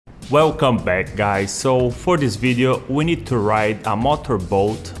Welcome back guys, so for this video we need to ride a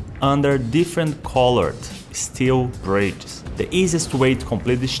motorboat under different colored steel bridges. The easiest way to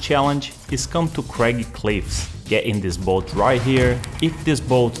complete this challenge is come to Craggy cliffs. Get in this boat right here. If this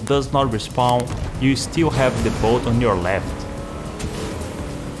boat does not respawn, you still have the boat on your left.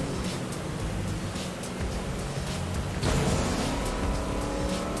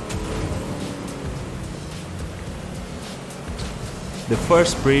 The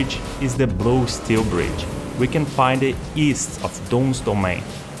first bridge is the blue steel bridge. We can find it east of Doom's Domain.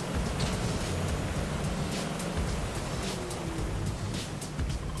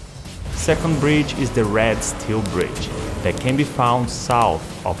 Second bridge is the red steel bridge that can be found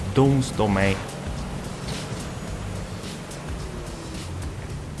south of Doom's Domain.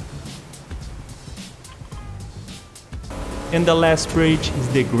 And the last bridge is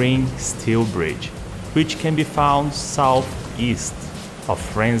the green steel bridge, which can be found southeast of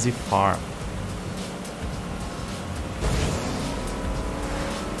Frenzy Farm.